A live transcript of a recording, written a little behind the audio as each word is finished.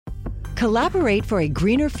Collaborate for a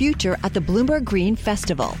greener future at the Bloomberg Green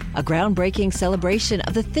Festival, a groundbreaking celebration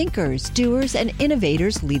of the thinkers, doers, and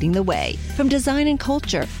innovators leading the way. From design and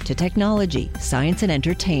culture to technology, science, and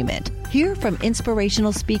entertainment. Hear from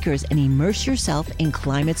inspirational speakers and immerse yourself in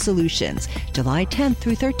climate solutions. July 10th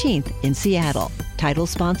through 13th in Seattle. Title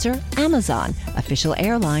sponsor, Amazon. Official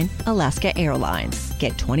airline, Alaska Airlines.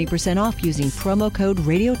 Get 20% off using promo code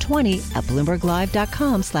radio20 at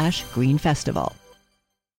bloomberglive.com/greenfestival.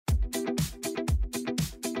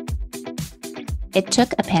 It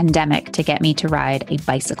took a pandemic to get me to ride a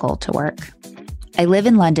bicycle to work. I live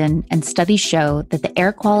in London, and studies show that the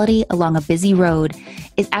air quality along a busy road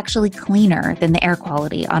is actually cleaner than the air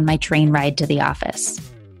quality on my train ride to the office.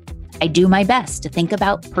 I do my best to think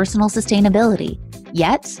about personal sustainability,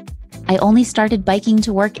 yet I only started biking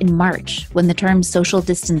to work in March when the term social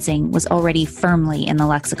distancing was already firmly in the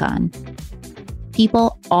lexicon.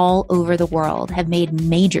 People all over the world have made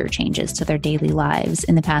major changes to their daily lives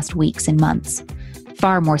in the past weeks and months,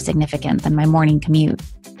 far more significant than my morning commute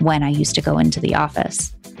when I used to go into the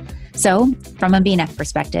office. So, from a BNF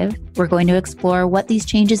perspective, we're going to explore what these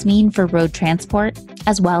changes mean for road transport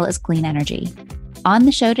as well as clean energy. On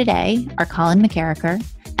the show today are Colin McCarricker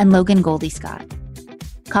and Logan Goldie-Scott.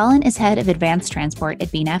 Colin is head of advanced transport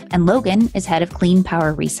at BNF, and Logan is head of clean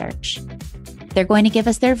power research. They're going to give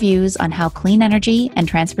us their views on how clean energy and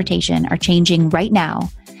transportation are changing right now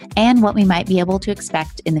and what we might be able to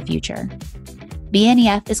expect in the future.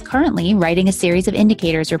 BNEF is currently writing a series of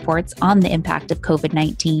indicators reports on the impact of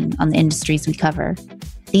COVID-19 on the industries we cover.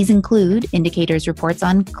 These include indicators reports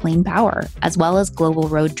on clean power, as well as global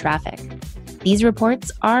road traffic. These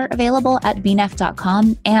reports are available at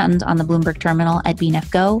bnef.com and on the Bloomberg terminal at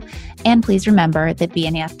BNF Go. And please remember that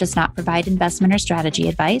BNF does not provide investment or strategy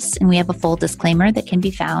advice, and we have a full disclaimer that can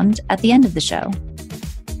be found at the end of the show.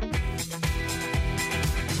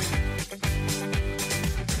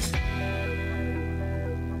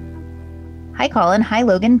 Hi, Colin. Hi,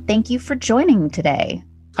 Logan. Thank you for joining today.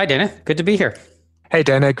 Hi, Dana. Good to be here. Hey,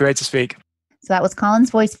 Dana. Great to speak. So that was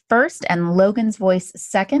Colin's voice first and Logan's voice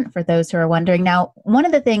second, for those who are wondering. Now, one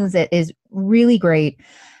of the things that is really great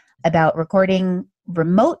about recording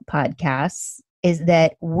remote podcasts is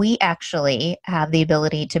that we actually have the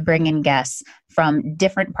ability to bring in guests from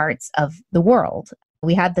different parts of the world.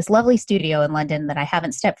 We have this lovely studio in London that I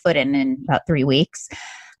haven't stepped foot in about 3 weeks.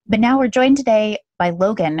 But now we're joined today by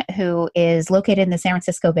Logan, who is located in the San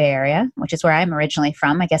Francisco Bay Area, which is where I'm originally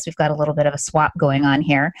from. I guess we've got a little bit of a swap going on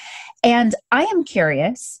here. And I am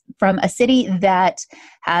curious, from a city that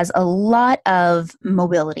has a lot of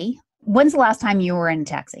mobility, when's the last time you were in a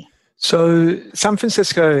taxi? So San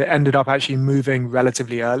Francisco ended up actually moving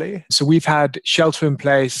relatively early. So we've had shelter in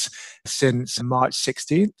place since March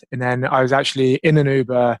 16th. And then I was actually in an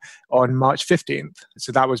Uber on March 15th.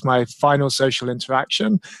 So that was my final social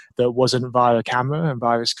interaction that wasn't via a camera and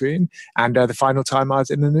via a screen. And the final time I was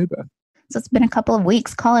in an Uber. So it's been a couple of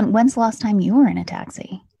weeks. Colin, when's the last time you were in a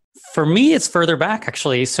taxi? For me, it's further back,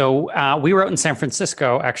 actually. So we were out in San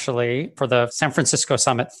Francisco, actually, for the San Francisco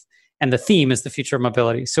Summit. And the theme is the future of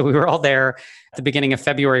mobility. So we were all there at the beginning of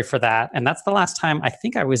February for that. And that's the last time I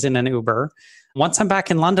think I was in an Uber. Once I'm back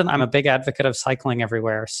in London, I'm a big advocate of cycling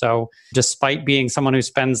everywhere. So despite being someone who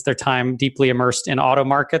spends their time deeply immersed in auto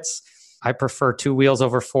markets, I prefer 2 wheels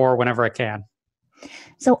over 4 whenever I can.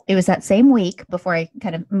 So it was that same week before I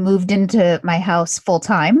kind of moved into my house full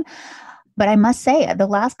time. But I must say, the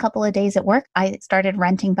last couple of days at work, I started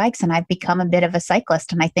renting bikes and I've become a bit of a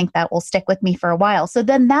cyclist. And I think that will stick with me for a while. So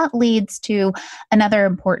then that leads to another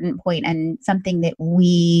important point and something that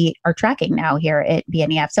we are tracking now here at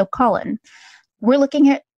BNEF. So Colin, we're looking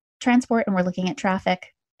at transport and we're looking at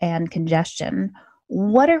traffic and congestion.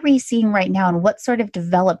 What are we seeing right now and what sort of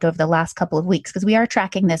developed over the last couple of weeks? Because we are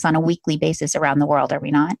tracking this on a weekly basis around the world, are we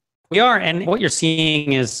not? We are. And what you're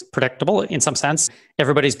seeing is predictable in some sense.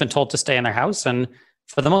 Everybody's been told to stay in their house. And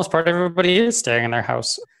for the most part, everybody is staying in their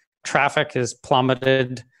house. Traffic has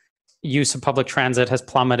plummeted. Use of public transit has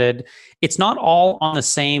plummeted. It's not all on the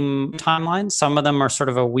same timeline. Some of them are sort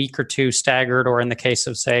of a week or two staggered, or in the case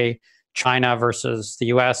of, say, China versus the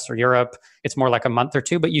US or Europe, it's more like a month or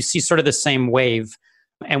two, but you see sort of the same wave.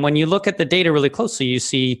 And when you look at the data really closely, you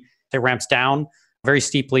see it ramps down very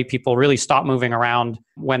steeply. People really stop moving around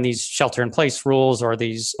when these shelter-in-place rules or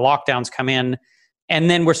these lockdowns come in. And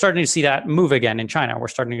then we're starting to see that move again in China. We're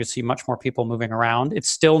starting to see much more people moving around. It's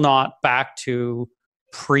still not back to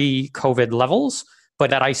pre-COVID levels,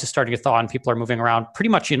 but that ice is starting to thaw and people are moving around pretty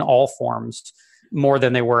much in all forms more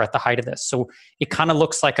than they were at the height of this. So it kind of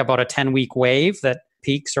looks like about a 10-week wave that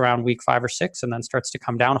peaks around week 5 or 6 and then starts to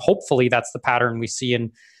come down. Hopefully that's the pattern we see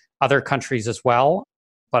in other countries as well.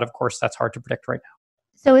 But of course, that's hard to predict right now.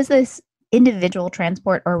 So is this individual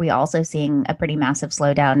transport, or are we also seeing a pretty massive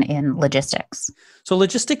slowdown in logistics? So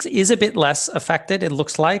logistics is a bit less affected, it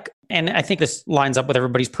looks like. And I think this lines up with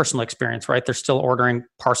everybody's personal experience, right? They're still ordering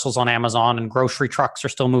parcels on Amazon and grocery trucks are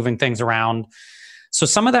still moving things around. So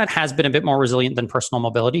some of that has been a bit more resilient than personal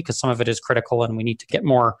mobility because some of it is critical and we need to get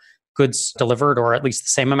more goods delivered, or at least the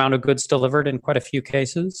same amount of goods delivered in quite a few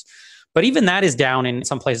cases. But even that is down in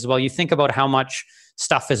some places. Well, you think about how much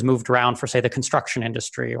stuff is moved around for, say, the construction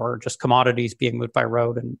industry or just commodities being moved by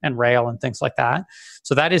road and rail and things like that.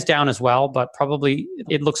 So that is down as well, but probably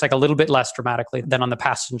it looks like a little bit less dramatically than on the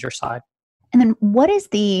passenger side. And then what is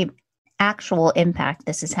the actual impact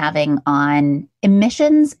this is having on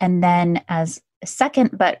emissions? And then as a second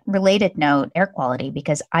but related note, air quality,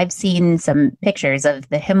 because I've seen some pictures of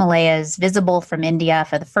the Himalayas visible from India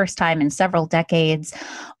for the first time in several decades,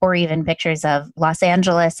 or even pictures of Los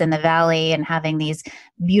Angeles in the valley and having these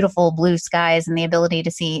beautiful blue skies and the ability to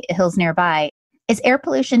see hills nearby. Is air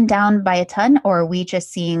pollution down by a ton, or are we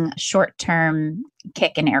just seeing a short-term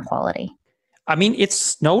kick in air quality? I mean,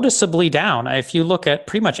 it's noticeably down. If you look at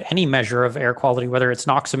pretty much any measure of air quality, whether it's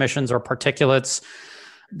NOx emissions or particulates,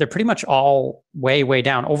 they're pretty much all way, way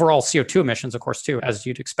down. Overall CO2 emissions, of course, too, as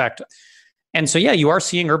you'd expect. And so, yeah, you are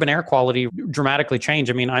seeing urban air quality dramatically change.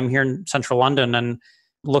 I mean, I'm here in central London and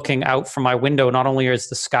looking out from my window, not only is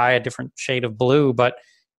the sky a different shade of blue, but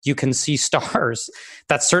you can see stars.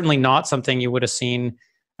 That's certainly not something you would have seen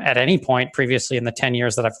at any point previously in the 10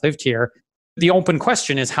 years that I've lived here. The open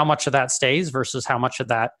question is how much of that stays versus how much of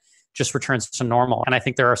that just returns to normal. And I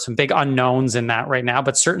think there are some big unknowns in that right now,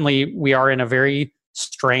 but certainly we are in a very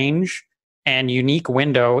strange and unique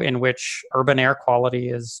window in which urban air quality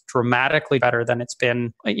is dramatically better than it's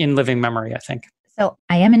been in living memory, I think. So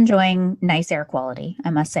I am enjoying nice air quality, I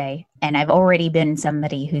must say. And I've already been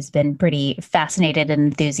somebody who's been pretty fascinated and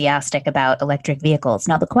enthusiastic about electric vehicles.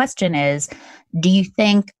 Now, the question is, do you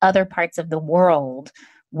think other parts of the world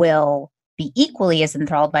will be equally as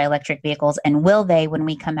enthralled by electric vehicles? And will they, when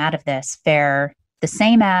we come out of this, fare the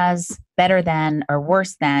same as, better than, or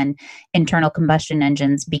worse than internal combustion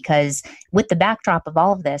engines? Because with the backdrop of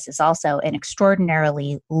all of this is also an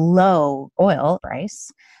extraordinarily low oil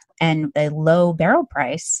price. And a low barrel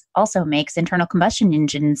price also makes internal combustion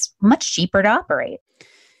engines much cheaper to operate.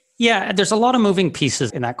 Yeah, there's a lot of moving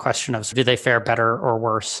pieces in that question of do they fare better or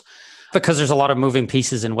worse? Because there's a lot of moving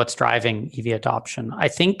pieces in what's driving EV adoption. I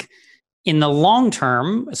think in the long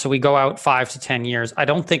term, so we go out 5 to 10 years, I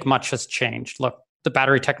don't think much has changed. Look, the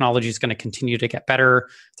battery technology is going to continue to get better.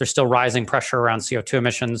 There's still rising pressure around CO2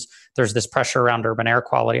 emissions. There's this pressure around urban air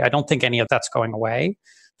quality. I don't think any of that's going away.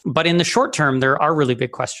 But in the short term, there are really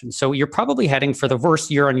big questions. So you're probably heading for the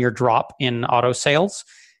worst year-on-year drop in auto sales,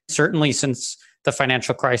 certainly since the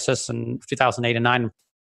financial crisis in 2008 and 9.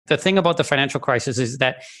 The thing about the financial crisis is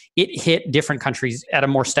that it hit different countries at a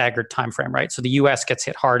more staggered time frame, right? So the US gets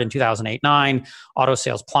hit hard in 2008-9, auto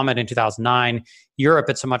sales plummet in 2009. Europe,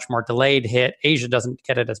 it's a much more delayed hit. Asia doesn't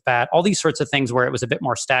get it as bad. All these sorts of things where it was a bit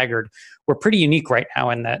more staggered. We're pretty unique right now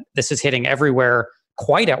in that this is hitting everywhere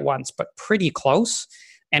quite at once, but pretty close.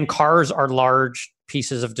 And cars are large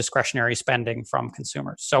pieces of discretionary spending from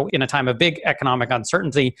consumers. So in a time of big economic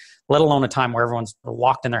uncertainty, let alone a time where everyone's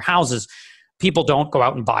locked in their houses, people don't go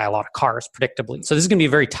out and buy a lot of cars predictably. So this is going to be a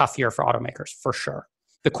very tough year for automakers, for sure.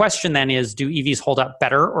 The question then is, do EVs hold up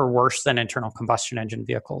better or worse than internal combustion engine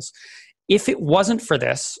vehicles? If it wasn't for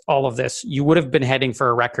this, all of this, you would have been heading for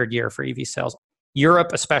a record year for EV sales.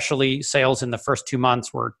 Europe, especially, sales in the first 2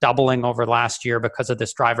 months were doubling over last year because of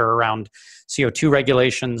this driver around CO2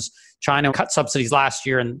 regulations. China cut subsidies last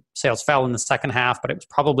year and sales fell in the second half, but it was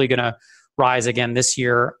probably going to rise again this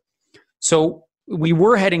year. So we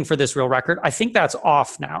were heading for this real record. I think that's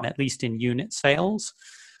off now, at least in unit sales.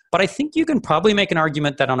 But I think you can probably make an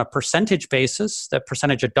argument that on a percentage basis, the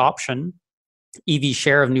percentage adoption, EV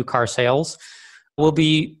share of new car sales, will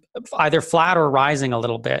be either flat or rising a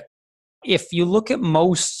little bit. If you look at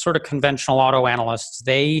most sort of conventional auto analysts,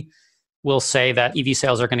 they will say that EV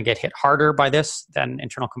sales are going to get hit harder by this than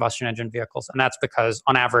internal combustion engine vehicles. And that's because,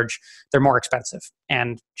 on average, they're more expensive.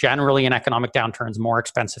 And generally, in economic downturns, more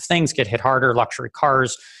expensive things get hit harder. Luxury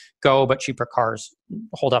cars go, but cheaper cars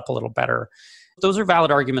hold up a little better. Those are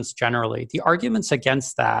valid arguments generally. The arguments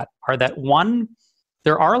against that are that, one,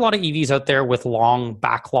 there are a lot of EVs out there with long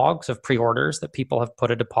backlogs of pre-orders that people have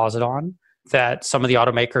put a deposit on, that some of the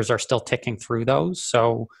automakers are still ticking through those.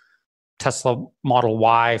 So Tesla Model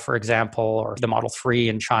Y, for example, or the Model 3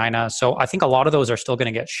 in China. So I think a lot of those are still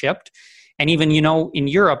going to get shipped. And even, in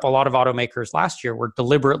Europe, a lot of automakers last year were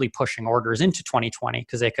deliberately pushing orders into 2020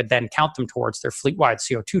 because they could then count them towards their fleet-wide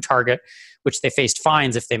CO2 target, which they faced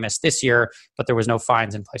fines if they missed this year, but there was no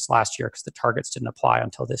fines in place last year because the targets didn't apply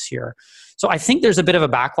until this year. So I think there's a bit of a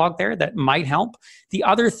backlog there that might help. The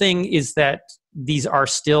other thing is that these are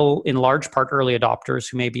still in large part early adopters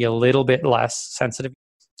who may be a little bit less sensitive.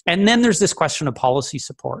 And then there's this question of policy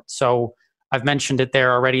support. So I've mentioned it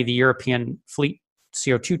there already, the European fleet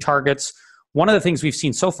CO2 targets. One of the things we've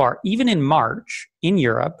seen so far, even in March in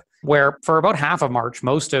Europe, where for about half of March,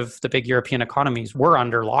 most of the big European economies were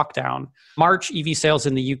under lockdown. March EV sales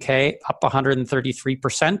in the UK up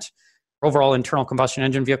 133%. Overall internal combustion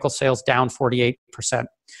engine vehicle sales down 48%.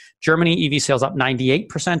 Germany EV sales up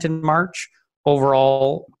 98% in March.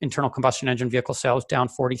 Overall internal combustion engine vehicle sales down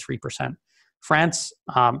 43%. France,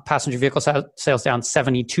 passenger vehicle sales down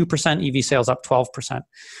 72%, EV sales up 12%.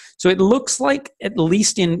 So it looks like, at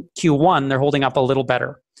least in Q1, they're holding up a little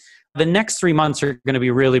better. The next 3 months are going to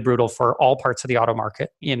be really brutal for all parts of the auto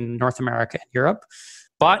market in North America and Europe.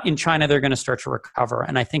 But in China, they're going to start to recover.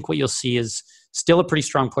 And I think what you'll see is still a pretty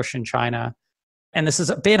strong push in China. And this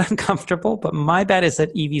is a bit uncomfortable, but my bet is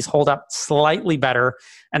that EVs hold up slightly better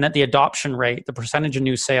and that the adoption rate, the percentage of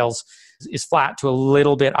new sales, is flat to a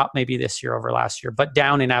little bit up maybe this year over last year, but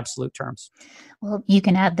down in absolute terms. Well, you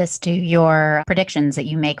can add this to your predictions that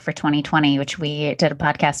you make for 2020, which we did a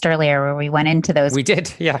podcast earlier where we went into those. We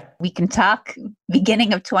did, yeah. We can talk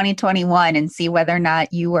beginning of 2021 and see whether or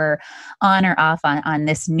not you were on or off on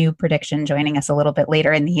this new prediction, joining us a little bit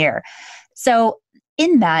later in the year. So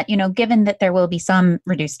in that, given that there will be some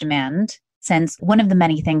reduced demand, since one of the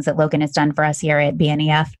many things that Logan has done for us here at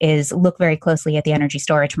BNEF is look very closely at the energy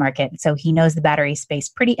storage market. So he knows the battery space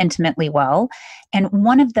pretty intimately well. And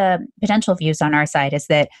one of the potential views on our side is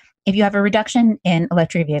that if you have a reduction in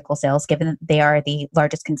electric vehicle sales, given that they are the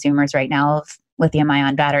largest consumers right now of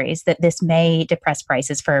lithium-ion batteries, that this may depress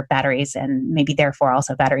prices for batteries and maybe therefore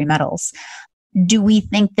also battery metals. Do we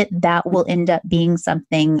think that that will end up being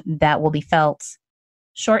something that will be felt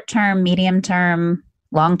short-term, medium-term,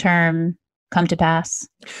 long-term, come to pass?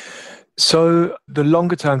 So the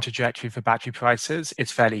longer-term trajectory for battery prices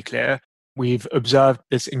is fairly clear. We've observed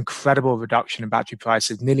this incredible reduction in battery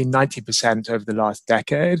prices, nearly 90% over the last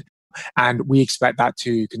decade. And we expect that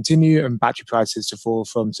to continue and battery prices to fall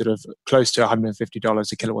from sort of close to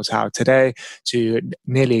 $150 a kilowatt hour today to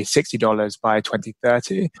nearly $60 by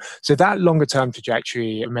 2030. So that longer term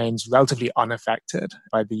trajectory remains relatively unaffected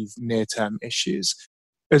by these near-term issues.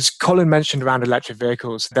 As Colin mentioned around electric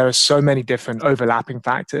vehicles, there are so many different overlapping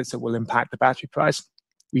factors that will impact the battery price.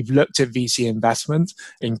 We've looked at VC investment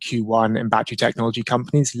in Q1 in battery technology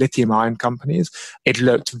companies, lithium-ion companies. It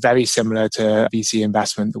looked very similar to VC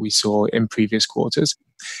investment that we saw in previous quarters.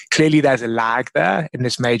 Clearly, there's a lag there in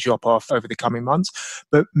this may drop off over the coming months,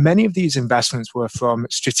 but many of these investments were from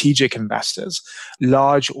strategic investors,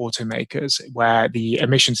 large automakers where the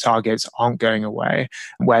emissions targets aren't going away,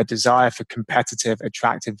 where desire for competitive,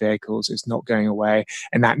 attractive vehicles is not going away,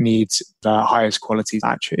 and that needs the highest quality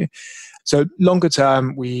battery. So longer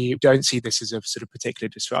term, we don't see this as a sort of particular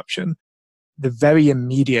disruption. The very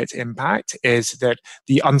immediate impact is that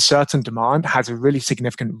the uncertain demand has a really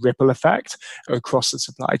significant ripple effect across the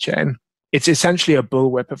supply chain. It's essentially a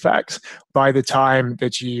bullwhip effect. By the time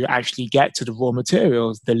that you actually get to the raw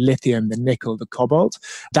materials, the lithium, the nickel, the cobalt,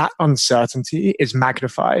 that uncertainty is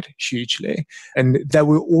magnified hugely. And there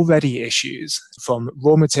were already issues from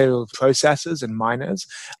raw material processors and miners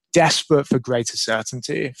desperate for greater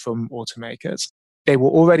certainty from automakers. They were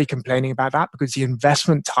already complaining about that because the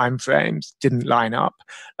investment timeframes didn't line up.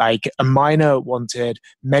 Like a miner wanted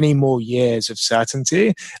many more years of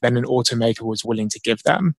certainty than an automaker was willing to give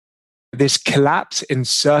them. This collapse in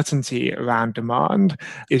certainty around demand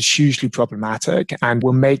is hugely problematic and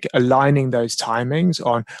will make aligning those timings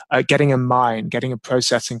on getting a mine, getting a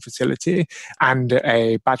processing facility and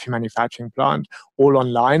a battery manufacturing plant all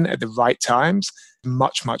online at the right times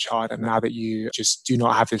much, much harder now that you just do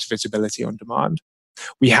not have this visibility on demand.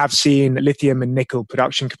 We have seen lithium and nickel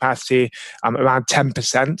production capacity around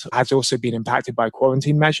 10% has also been impacted by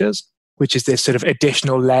quarantine measures, which is this sort of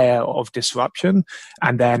additional layer of disruption.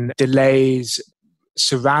 And then delays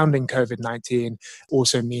surrounding COVID-19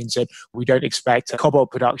 also means that we don't expect cobalt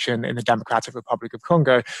production in the Democratic Republic of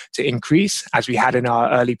Congo to increase as we had in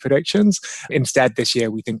our early predictions. Instead, this year,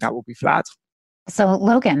 we think that will be flat. So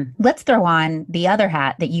Logan, let's throw on the other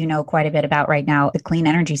hat that you know quite a bit about right now, the clean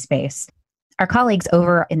energy space. Our colleagues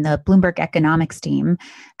over in the Bloomberg economics team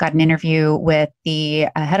got an interview with the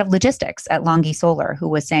head of logistics at Longi Solar, who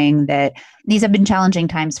was saying that these have been challenging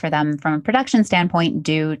times for them from a production standpoint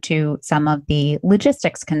due to some of the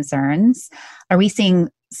logistics concerns. Are we seeing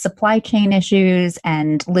supply chain issues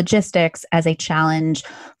and logistics as a challenge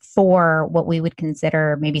for what we would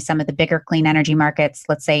consider maybe some of the bigger clean energy markets,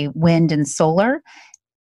 let's say wind and solar?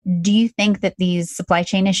 Do you think that these supply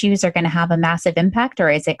chain issues are going to have a massive impact, or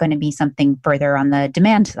is it going to be something further on the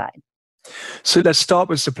demand side? So let's start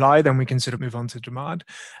with supply, then we can sort of move on to demand.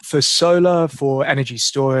 For solar, for energy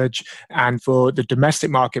storage, and for the domestic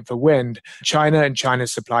market for wind, China and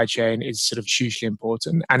China's supply chain is sort of hugely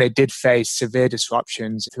important, and it did face severe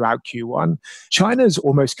disruptions throughout Q1. China's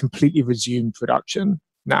almost completely resumed production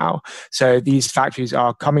now. So these factories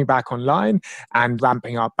are coming back online and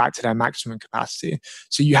ramping up back to their maximum capacity.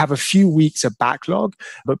 So you have a few weeks of backlog,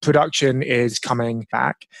 but production is coming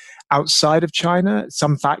back. Outside of China,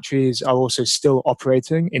 some factories are also still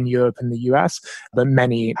operating in Europe and the US, but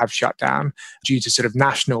many have shut down due to sort of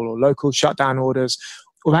national or local shutdown orders.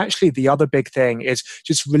 Or actually, the other big thing is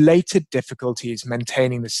just related difficulties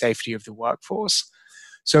maintaining the safety of the workforce.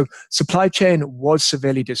 So supply chain was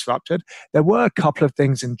severely disrupted. There were a couple of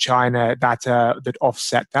things in China that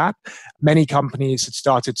offset that. Many companies had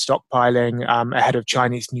started stockpiling ahead of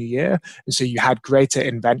Chinese New Year, and so you had greater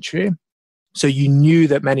inventory. So you knew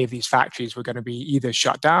that many of these factories were going to be either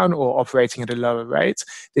shut down or operating at a lower rate.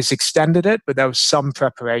 This extended it, but there was some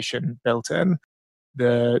preparation built in.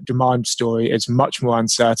 The demand story is much more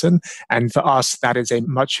uncertain. And for us, that is a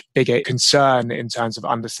much bigger concern in terms of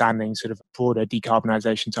understanding sort of broader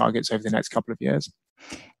decarbonization targets over the next couple of years.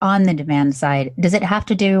 On the demand side, does it have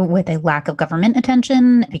to do with a lack of government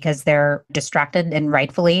attention because they're distracted and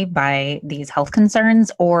rightfully by these health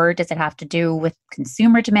concerns? Or does it have to do with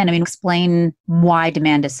consumer demand? I mean, explain why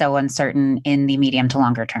demand is so uncertain in the medium to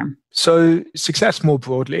longer term. So success more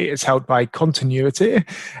broadly is held by continuity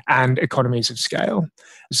and economies of scale.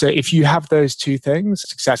 So if you have those two things,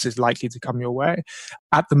 success is likely to come your way.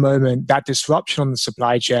 At the moment, that disruption on the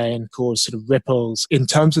supply chain caused sort of ripples in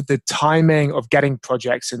terms of the timing of getting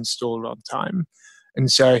projects installed on time. And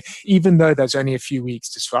so even though there's only a few weeks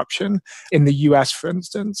disruption, in the US, for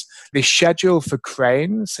instance, the schedule for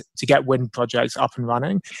cranes to get wind projects up and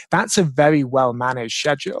running, that's a very well managed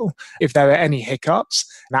schedule. If there are any hiccups,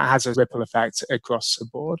 that has a ripple effect across the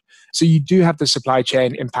board. So you do have the supply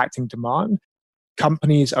chain impacting demand.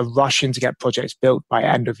 Companies are rushing to get projects built by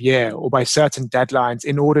end of year or by certain deadlines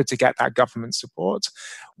in order to get that government support.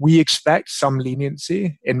 We expect some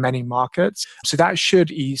leniency in many markets, so that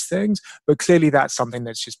should ease things, but clearly that's something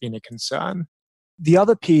that's just been a concern. The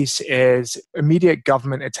other piece is immediate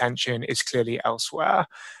government attention is clearly elsewhere.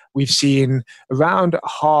 We've seen around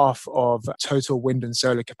half of total wind and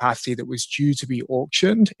solar capacity that was due to be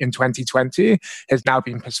auctioned in 2020 has now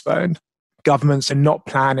been postponed. Governments are not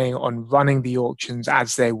planning on running the auctions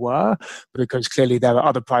as they were because clearly there are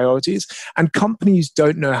other priorities, and companies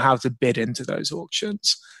don't know how to bid into those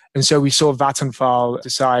auctions. And so we saw Vattenfall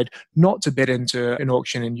decide not to bid into an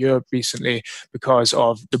auction in Europe recently because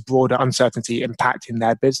of the broader uncertainty impacting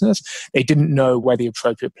their business. They didn't know where the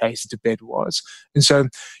appropriate place to bid was. And so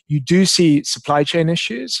you do see supply chain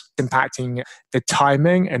issues impacting the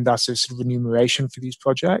timing and thus the sort of remuneration for these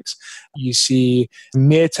projects. You see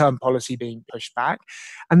near-term policy being pushed back.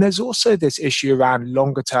 And there's also this issue around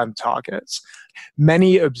longer-term targets.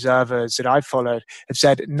 Many observers that I've followed have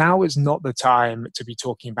said now is not the time to be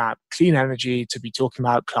talking about clean energy, to be talking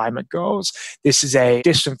about climate goals. This is a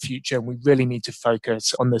distant future, and we really need to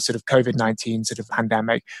focus on the sort of COVID-19 sort of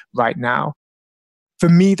pandemic right now. For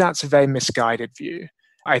me, that's a very misguided view.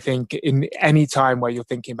 I think in any time where you're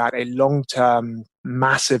thinking about a long-term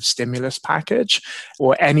massive stimulus package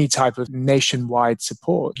or any type of nationwide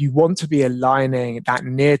support, you want to be aligning that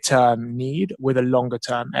near-term need with a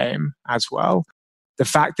longer-term aim as well. The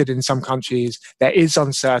fact that in some countries there is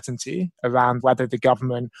uncertainty around whether the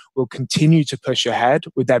government will continue to push ahead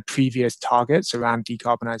with their previous targets around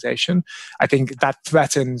decarbonization, I think that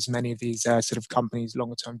threatens many of these sort of companies'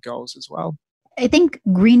 longer-term goals as well. I think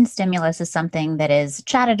green stimulus is something that is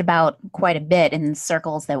chatted about quite a bit in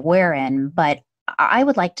circles that we're in, but I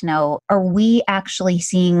would like to know, are we actually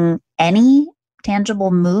seeing any tangible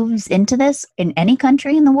moves into this in any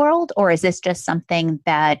country in the world? Or is this just something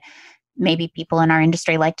that maybe people in our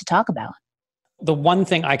industry like to talk about? The one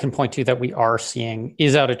thing I can point to that we are seeing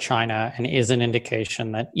is out of China and is an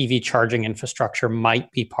indication that EV charging infrastructure might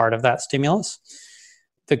be part of that stimulus.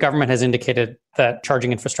 The government has indicated that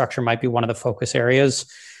charging infrastructure might be one of the focus areas.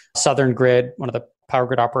 Southern Grid, one of the power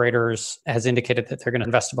grid operators has indicated that they're going to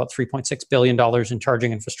invest about $3.6 billion in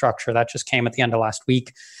charging infrastructure. That just came at the end of last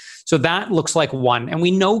week. So that looks like one. And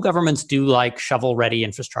we know governments do like shovel-ready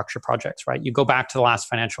infrastructure projects, right? You go back to the last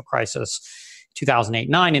financial crisis,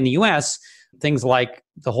 2008-9 in the US, things like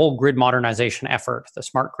the whole grid modernization effort, the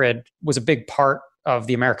smart grid was a big part of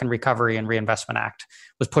the American Recovery and Reinvestment Act,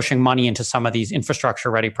 was pushing money into some of these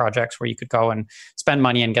infrastructure-ready projects where you could go and spend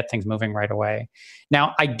money and get things moving right away.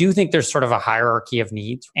 Now, I do think there's sort of a hierarchy of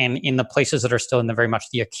needs. And in the places that are still in the very much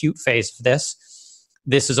the acute phase of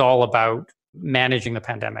this is all about managing the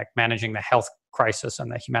pandemic, managing the health crisis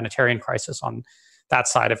and the humanitarian crisis on that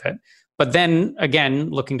side of it. But then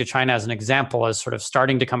again, looking to China as an example, as sort of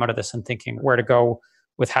starting to come out of this and thinking where to go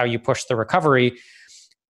with how you push the recovery,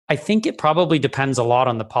 I think it probably depends a lot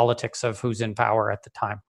on the politics of who's in power at the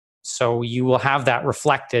time. So you will have that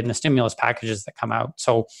reflected in the stimulus packages that come out.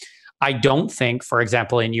 So I don't think, for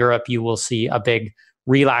example, in Europe, you will see a big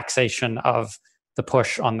relaxation of the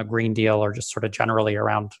push on the Green Deal or just sort of generally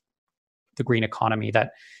around the green economy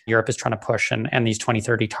that Europe is trying to push and these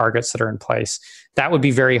 2030 targets that are in place. That would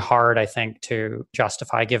be very hard, I think, to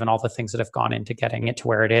justify given all the things that have gone into getting it to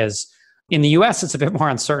where it is. In the US, it's a bit more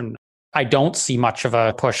uncertain. I don't see much of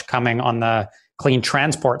a push coming on the clean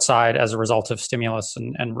transport side as a result of stimulus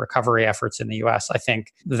and recovery efforts in the US. I think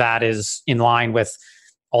that is in line with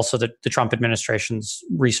also the Trump administration's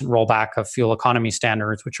recent rollback of fuel economy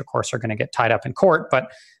standards, which of course are going to get tied up in court,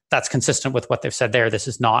 but that's consistent with what they've said there. This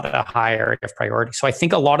is not a high area of priority. So I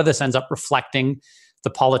think a lot of this ends up reflecting the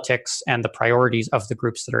politics and the priorities of the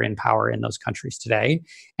groups that are in power in those countries today.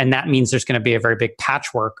 And that means there's going to be a very big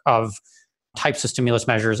patchwork of types of stimulus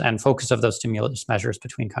measures and focus of those stimulus measures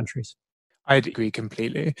between countries. I'd agree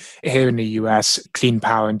completely. Here in the US, clean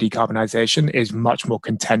power and decarbonization is much more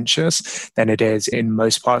contentious than it is in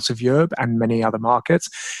most parts of Europe and many other markets.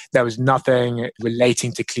 There was nothing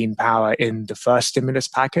relating to clean power in the first stimulus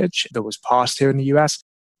package that was passed here in the US.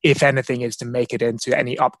 If anything, is to make it into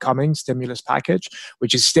any upcoming stimulus package,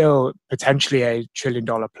 which is still potentially $1 trillion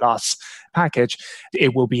plus package,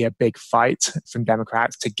 it will be a big fight from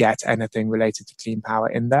Democrats to get anything related to clean power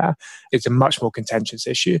in there. It's a much more contentious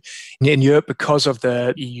issue. In Europe, because of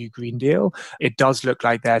the EU Green Deal, it does look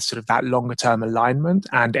like there's sort of that longer term alignment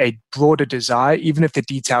and a broader desire, even if the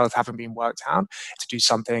details haven't been worked out, to do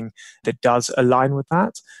something that does align with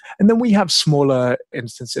that. And then we have smaller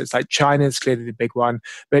instances, like China is clearly the big one.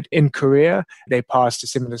 But in Korea, they passed a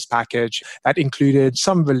stimulus package that included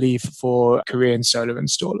some relief for Korean solar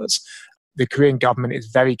installers. The Korean government is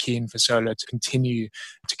very keen for solar to continue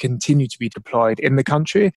to be deployed in the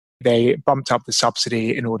country. They bumped up the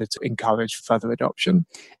subsidy in order to encourage further adoption.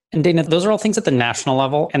 And Dana, those are all things at the national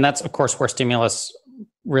level. And that's, of course, where stimulus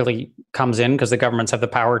really comes in because the governments have the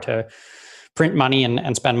power to print money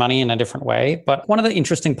and spend money in a different way. But one of the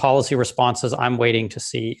interesting policy responses I'm waiting to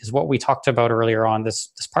see is what we talked about earlier on,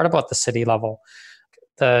 this part about the city level.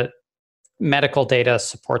 The medical data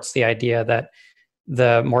supports the idea that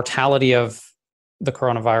the mortality of the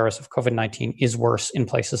coronavirus, of COVID-19, is worse in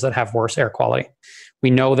places that have worse air quality. We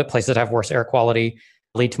know that places that have worse air quality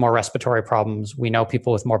lead to more respiratory problems. We know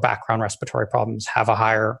people with more background respiratory problems have a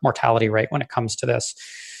higher mortality rate when it comes to this.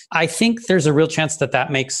 I think there's a real chance that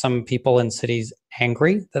that makes some people in cities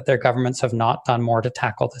angry, that their governments have not done more to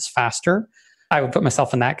tackle this faster. I would put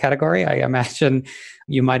myself in that category. I imagine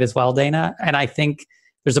you might as well, Dana. And I think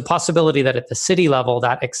there's a possibility that at the city level,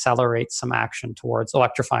 that accelerates some action towards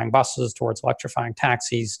electrifying buses, towards electrifying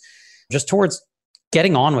taxis, just towards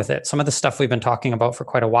getting on with it. Some of the stuff we've been talking about for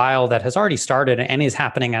quite a while that has already started and is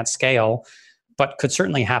happening at scale, but could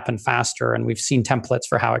certainly happen faster. And we've seen templates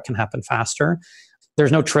for how it can happen faster.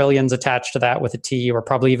 There's no trillions attached to that with a T or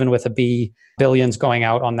probably even with a B, billions going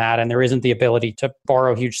out on that. And there isn't the ability to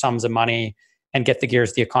borrow huge sums of money and get the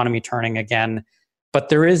gears of the economy turning again. But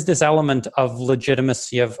there is this element of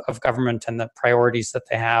legitimacy of government and the priorities that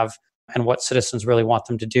they have and what citizens really want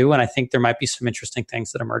them to do. And I think there might be some interesting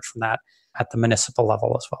things that emerge from that at the municipal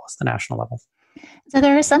level as well as the national level. So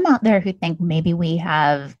there are some out there who think maybe we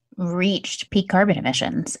have reached peak carbon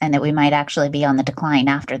emissions and that we might actually be on the decline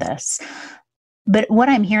after this. But what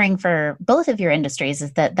I'm hearing for both of your industries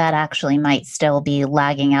is that actually might still be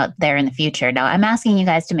lagging out there in the future. Now, I'm asking you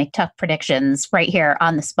guys to make tough predictions right here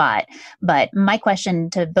on the spot. But my question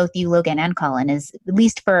to both you, Logan and Colin, is at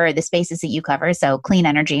least for the spaces that you cover, so clean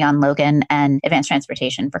energy on Logan and advanced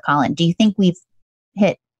transportation for Colin, do you think we've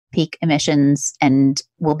hit peak emissions and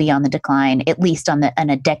will be on the decline, at least in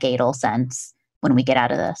a decadal sense, when we get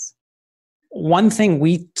out of this? One thing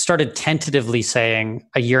we started tentatively saying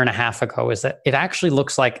a year and a half ago is that it actually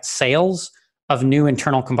looks like sales of new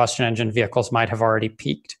internal combustion engine vehicles might have already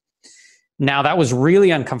peaked. Now, that was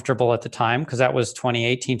really uncomfortable at the time because that was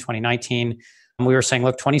 2018, 2019. We were saying,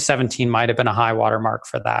 look, 2017 might have been a high watermark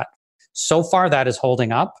for that. So far, that is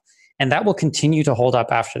holding up, and that will continue to hold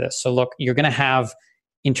up after this. So look, you're going to have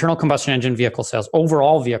internal combustion engine vehicle sales,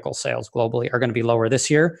 overall vehicle sales globally are going to be lower this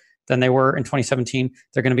year than they were in 2017.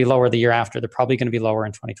 They're going to be lower the year after. They're probably going to be lower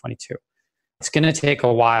in 2022. It's going to take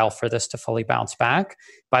a while for this to fully bounce back.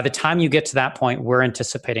 By the time you get to that point, we're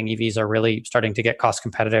anticipating EVs are really starting to get cost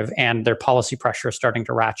competitive and their policy pressure is starting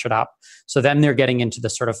to ratchet up. So then they're getting into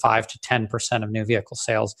the sort of 5 to 10% of new vehicle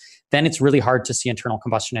sales. Then it's really hard to see internal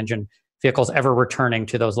combustion engine vehicles ever returning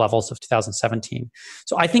to those levels of 2017.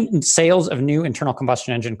 So I think sales of new internal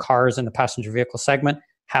combustion engine cars in the passenger vehicle segment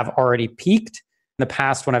have already peaked. In the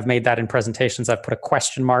past, when I've made that in presentations, I've put a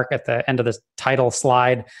question mark at the end of the title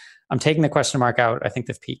slide. I'm taking the question mark out. I think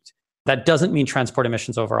they've peaked. That doesn't mean transport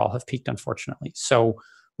emissions overall have peaked, unfortunately. So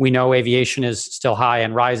we know aviation is still high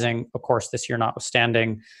and rising, of course, this year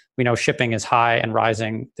notwithstanding. We know shipping is high and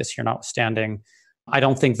rising this year notwithstanding. I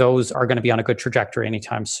don't think those are going to be on a good trajectory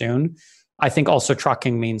anytime soon. I think also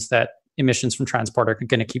trucking means that emissions from transport are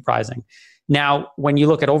going to keep rising. Now, when you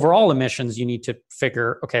look at overall emissions, you need to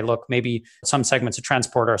figure, okay, look, maybe some segments of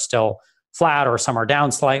transport are still flat or some are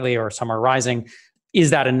down slightly or some are rising. Is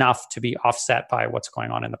that enough to be offset by what's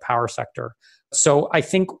going on in the power sector? So I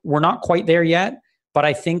think we're not quite there yet, but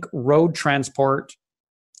I think road transport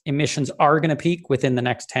emissions are going to peak within the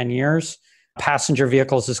next 10 years. Passenger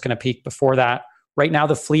vehicles is going to peak before that. Right now,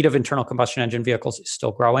 the fleet of internal combustion engine vehicles is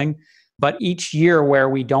still growing. But each year where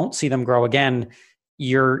we don't see them grow again,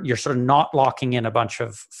 you're sort of not locking in a bunch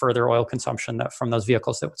of further oil consumption from those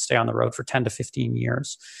vehicles that would stay on the road for 10 to 15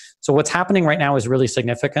 years. So what's happening right now is really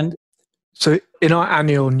significant. So in our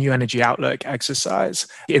annual New Energy Outlook exercise,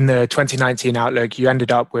 in the 2019 Outlook, you ended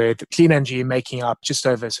up with clean energy making up just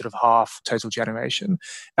over sort of half total generation.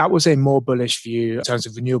 That was a more bullish view in terms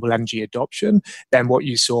of renewable energy adoption than what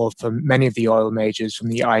you saw from many of the oil majors from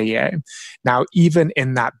the IEA. Now, even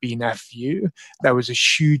in that BNEF view, there was a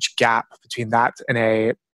huge gap between that and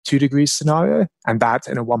a 2 degrees scenario and that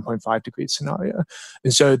in a 1.5 degree scenario.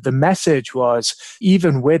 And so the message was,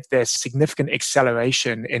 even with this significant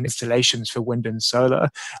acceleration in installations for wind and solar,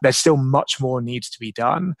 there's still much more needs to be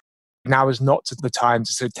done. Now is not the time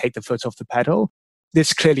to sort of take the foot off the pedal.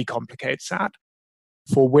 This clearly complicates that.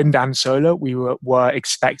 For wind and solar, we were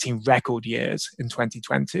expecting record years in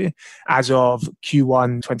 2020. As of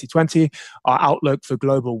Q1 2020, our outlook for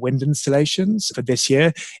global wind installations for this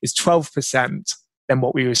year is 12% than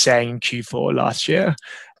what we were saying in Q4 last year.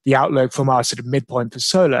 The outlook from our sort of midpoint for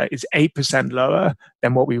solar is 8% lower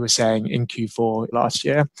than what we were saying in Q4 last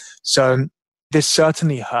year. So this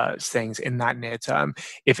certainly hurts things in that near term.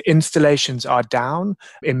 If installations are down,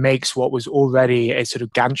 it makes what was already a sort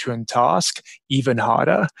of Gantt task even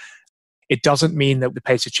harder. It doesn't mean that the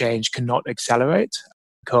pace of change cannot accelerate,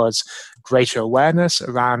 because greater awareness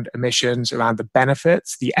around emissions, around the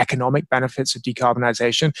benefits, the economic benefits of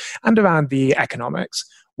decarbonization, and around the economics.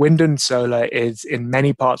 Wind and solar is, in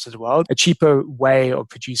many parts of the world, a cheaper way of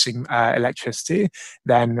producing electricity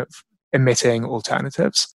than emitting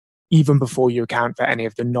alternatives, even before you account for any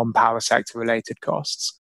of the non-power sector related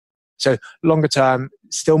costs. So longer term,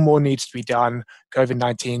 still more needs to be done.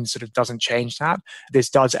 COVID-19 sort of doesn't change that.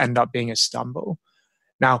 This does end up being a stumble.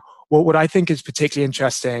 Now, what I think is particularly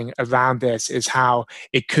interesting around this is how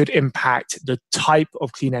it could impact the type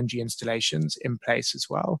of clean energy installations in place as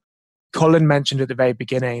well. Colin mentioned at the very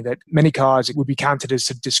beginning that many cars would be counted as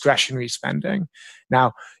discretionary spending.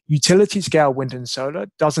 Now, utility scale wind and solar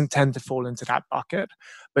doesn't tend to fall into that bucket,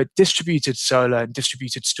 but distributed solar and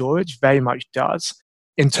distributed storage very much does.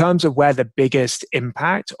 In terms of where the biggest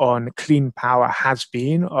impact on clean power has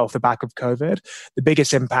been off the back of COVID, the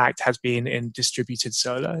biggest impact has been in distributed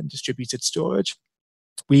solar and distributed storage.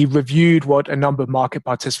 We reviewed what a number of market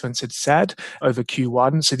participants had said over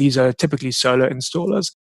Q1. So these are typically solar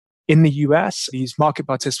installers. In the US, these market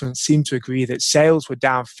participants seem to agree that sales were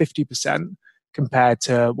down 50% compared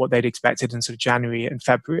to what they'd expected in sort of January and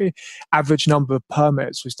February. Average number of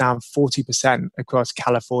permits was down 40% across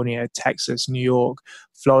California, Texas, New York,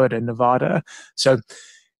 Florida, Nevada. So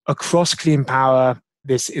across clean power,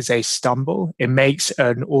 this is a stumble. It makes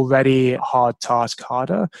an already hard task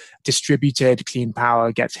harder. Distributed clean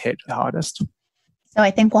power gets hit hardest. So I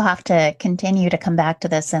think we'll have to continue to come back to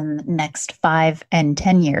this in the next 5 and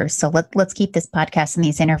 10 years. So let's keep this podcast and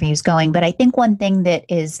these interviews going. But I think one thing that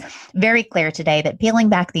is very clear today, that peeling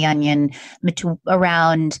back the onion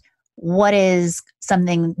around what is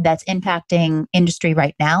something that's impacting industry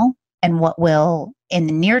right now and what will in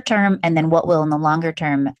the near term, and then what will in the longer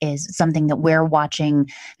term is something that we're watching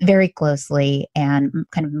very closely and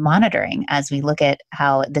kind of monitoring as we look at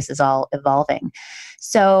how this is all evolving.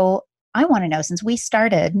 So I want to know, since we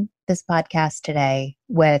started this podcast today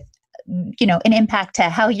with an impact to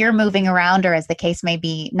how you're moving around, or as the case may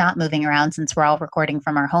be, not moving around, since we're all recording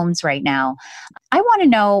from our homes right now. I want to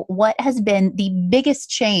know what has been the biggest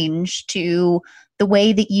change to the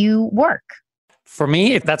way that you work. For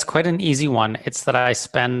me, that's quite an easy one. It's that I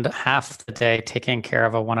spend half the day taking care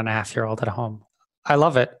of a 1.5-year-old at home. I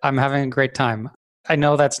love it. I'm having a great time. I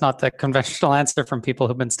know that's not the conventional answer from people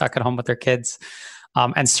who've been stuck at home with their kids.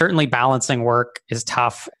 And certainly balancing work is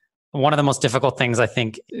tough. One of the most difficult things, I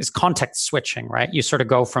think, is context switching, right? You sort of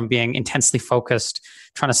go from being intensely focused,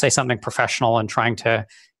 trying to say something professional and trying to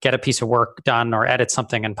get a piece of work done or edit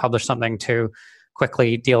something and publish something, to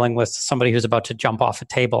quickly dealing with somebody who's about to jump off a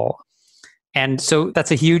table. And so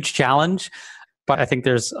that's a huge challenge, but I think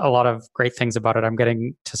there's a lot of great things about it. I'm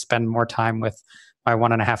getting to spend more time with my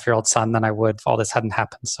 1.5-year-old son than I would if all this hadn't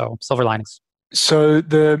happened. So silver linings. So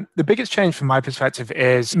the biggest change from my perspective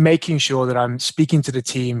is making sure that I'm speaking to the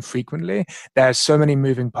team frequently. There's so many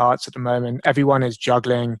moving parts at the moment. Everyone is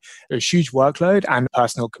juggling a huge workload and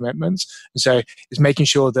personal commitments. And so it's making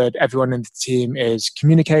sure that everyone in the team is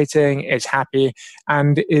communicating, is happy,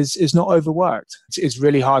 and is not overworked. It's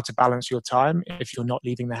really hard to balance your time if you're not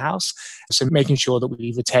leaving the house. So making sure that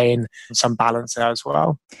we retain some balance there as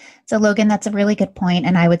well. So Logan, that's a really good point.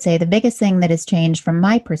 And I would say the biggest thing that has changed from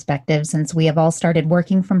my perspective since we have all started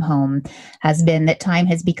working from home has been that time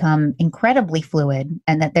has become incredibly fluid,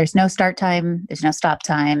 and that there's no start time, there's no stop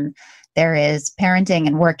time. There is parenting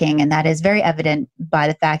and working, and that is very evident by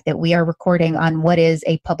the fact that we are recording on what is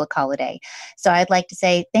a public holiday. So I'd like to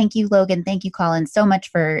say thank you, Logan. Thank you, Colin, so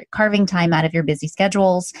much for carving time out of your busy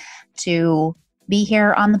schedules to be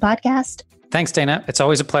here on the podcast. Thanks, Dana. It's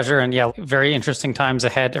always a pleasure. And yeah, very interesting times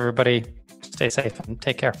ahead. Everybody stay safe and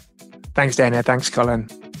take care. Thanks, Dana. Thanks, Colin.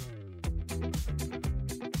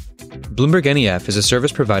 Bloomberg NEF is a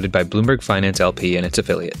service provided by Bloomberg Finance LP and its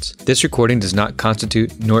affiliates. This recording does not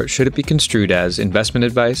constitute, nor should it be construed as, investment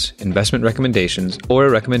advice, investment recommendations, or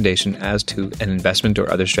a recommendation as to an investment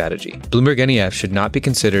or other strategy. Bloomberg NEF should not be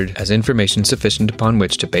considered as information sufficient upon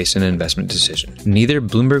which to base an investment decision. Neither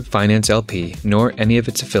Bloomberg Finance LP nor any of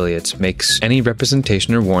its affiliates makes any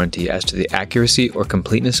representation or warranty as to the accuracy or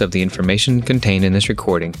completeness of the information contained in this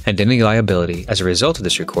recording, and any liability as a result of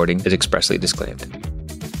this recording is expressly disclaimed.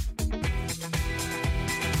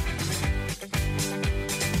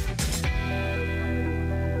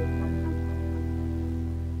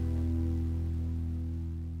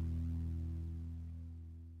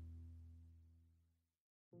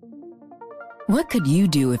 What could you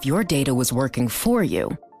do if your data was working for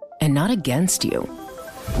you and not against you?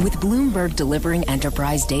 With Bloomberg delivering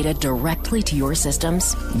enterprise data directly to your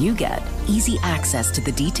systems, you get easy access to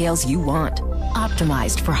the details you want,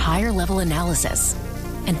 optimized for higher-level analysis,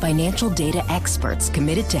 and financial data experts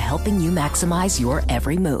committed to helping you maximize your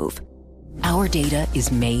every move. Our data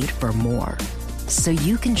is made for more, so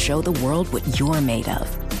you can show the world what you're made of.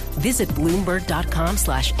 Visit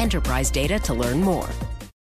Bloomberg.com/enterprise data to learn more.